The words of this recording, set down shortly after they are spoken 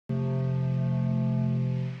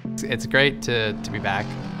It's great to be back.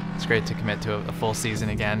 It's great to commit to a full season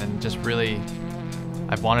again, and just really,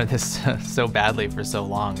 I've wanted this so badly for so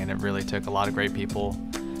long, and it really took a lot of great people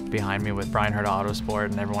behind me with Bryan, Herta, Autosport,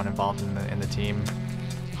 and everyone involved in the team.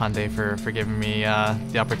 Hyundai for giving me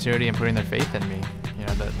the opportunity and putting their faith in me. You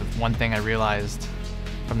know, the one thing I realized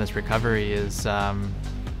from this recovery is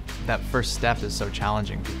that first step is so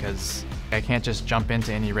challenging, because I can't just jump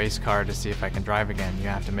into any race car to see if I can drive again. You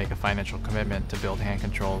have to make a financial commitment to build hand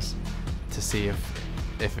controls to see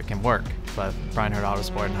if it can work. But Bryan, Herta,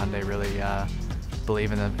 Autosport, and Hyundai really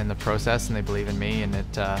believe in the process, and they believe in me, and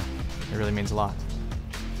it really means a lot.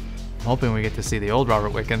 I'm hoping we get to see the old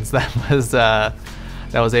Robert Wickens that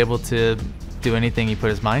was able to do anything he put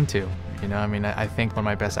his mind to. You know, I mean, I think one of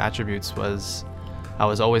my best attributes was I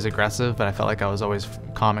was always aggressive, but I felt like I was always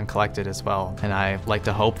calm and collected as well. And I like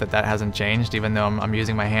to hope that hasn't changed, even though I'm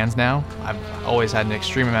using my hands now. I've always had an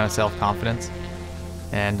extreme amount of self-confidence,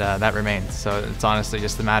 and that remains. So it's honestly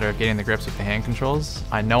just a matter of getting the grips with the hand controls.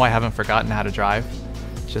 I know I haven't forgotten how to drive.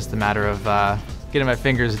 It's just a matter of getting my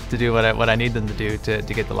fingers to do what I need them to do to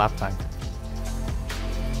get the lap time.